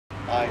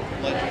I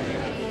pledge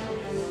allegiance.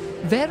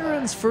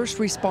 Veterans, first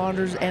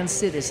responders, and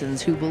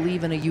citizens who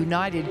believe in a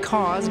united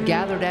cause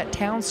gathered at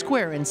Town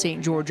Square in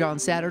St. George on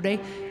Saturday,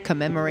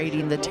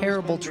 commemorating the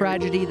terrible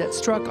tragedy that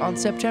struck on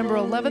September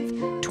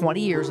 11th,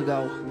 20 years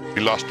ago.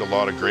 We lost a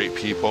lot of great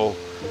people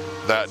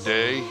that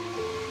day,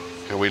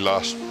 and we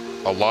lost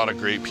a lot of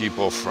great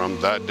people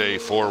from that day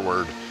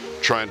forward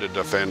trying to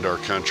defend our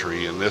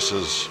country. And this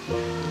is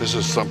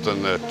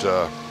something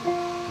that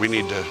we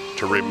need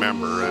to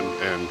remember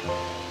and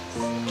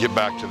get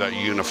back to that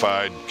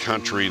unified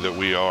country that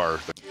we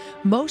are.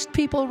 Most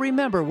people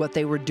remember what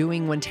they were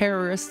doing when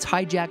terrorists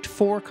hijacked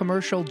 4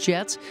 commercial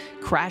jets,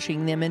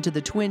 crashing them into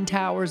the Twin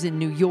Towers in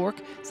New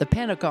York, the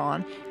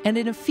Pentagon, and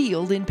in a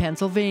field in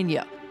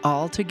Pennsylvania.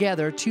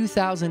 Altogether,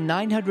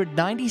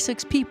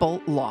 2,996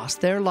 people lost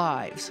their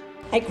lives.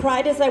 I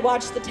cried as I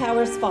watched the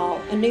towers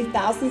fall and knew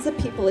thousands of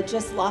people had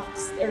just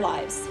lost their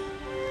lives,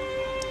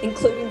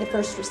 including the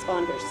first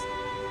responders.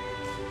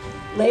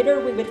 Later,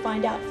 we would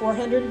find out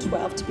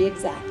 412 to be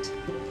exact.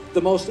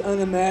 The most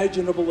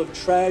unimaginable of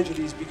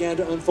tragedies began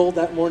to unfold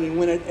that morning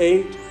when at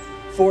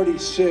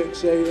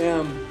 8:46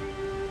 a.m.,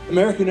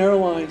 American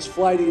Airlines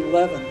Flight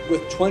 11,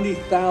 with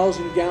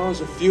 20,000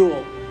 gallons of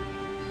fuel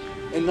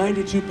and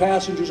 92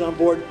 passengers on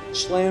board,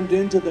 slammed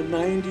into the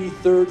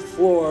 93rd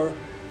floor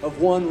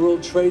of One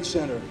World Trade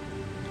Center,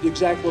 the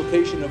exact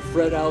location of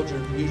Fred Alger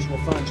Mutual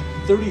Funds.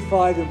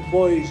 35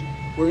 employees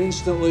were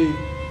instantly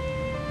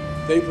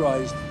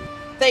vaporized.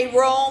 They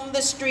roamed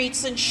the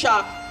streets in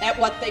shock at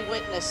what they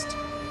witnessed,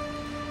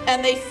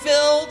 and they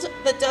filled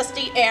the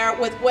dusty air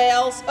with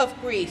wails of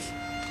grief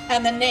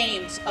and the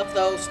names of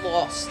those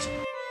lost.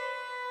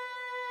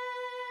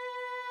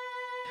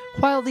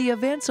 While the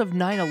events of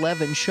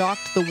 9/11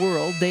 shocked the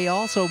world, they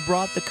also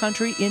brought the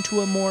country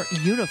into a more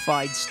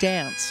unified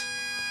stance.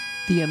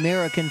 The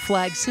American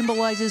flag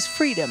symbolizes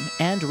freedom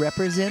and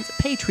represents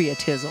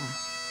patriotism.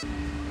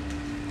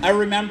 I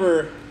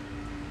remember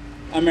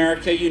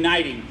America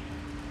uniting.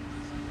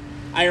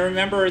 I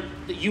remember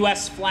the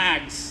U.S.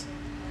 flags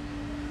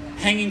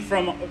hanging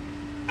from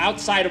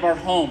outside of our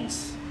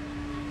homes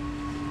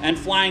and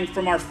flying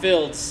from our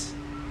fields.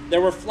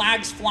 There were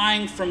flags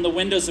flying from the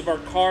windows of our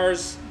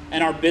cars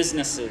and our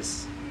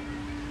businesses.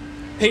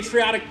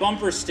 Patriotic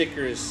bumper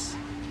stickers,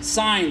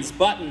 signs,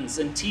 buttons,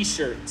 and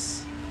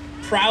t-shirts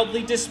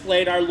proudly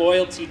displayed our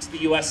loyalty to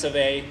the US of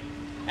A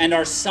and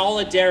our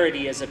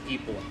solidarity as a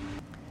people.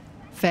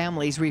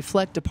 Families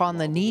reflect upon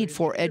the need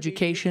for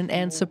education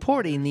and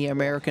supporting the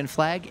American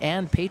flag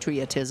and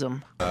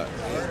patriotism.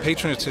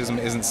 Patriotism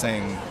isn't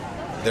saying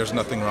there's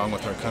nothing wrong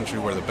with our country,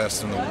 we're the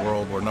best in the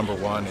world, we're number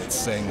one. It's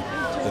saying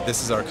that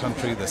this is our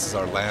country, this is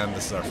our land,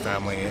 this is our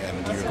family,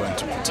 and we're going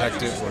to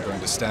protect it, we're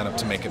going to stand up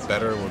to make it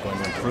better, we're going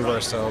to improve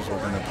ourselves, we're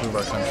going to improve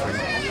our country.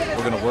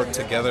 We're going to work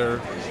together,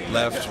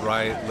 left,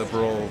 right,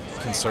 liberal,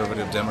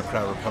 conservative,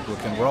 Democrat,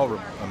 Republican, we're all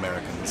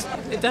Americans.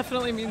 It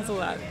definitely means a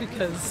lot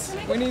because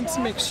we need to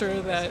make sure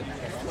that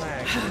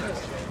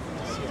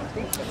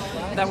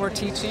we're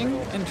teaching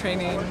and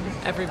training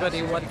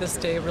everybody what this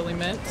day really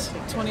meant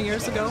 20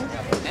 years ago,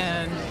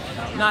 and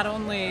not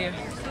only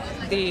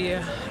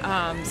the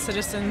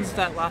citizens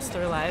that lost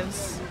their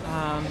lives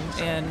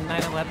in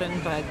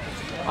 9/11, but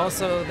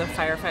also the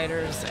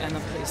firefighters and the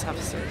police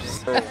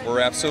officers.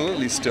 We're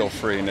absolutely still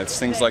free, and it's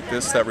things like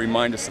this that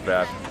remind us of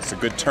that. It's a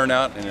good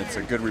turnout, and it's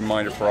a good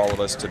reminder for all of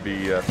us to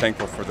be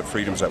thankful for the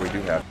freedoms that we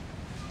do have.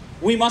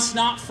 We must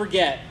not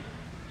forget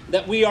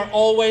that we are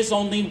always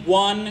only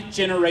one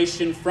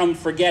generation from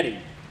forgetting.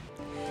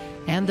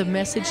 And the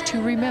message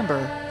to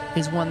remember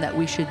is one that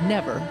we should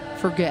never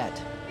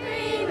forget.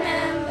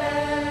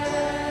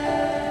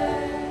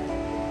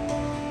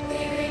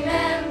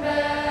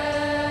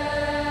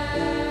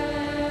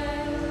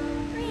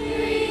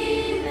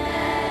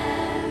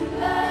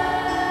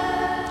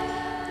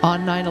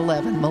 On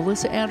 9/11,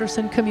 Melissa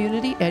Anderson,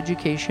 Community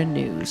Education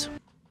News.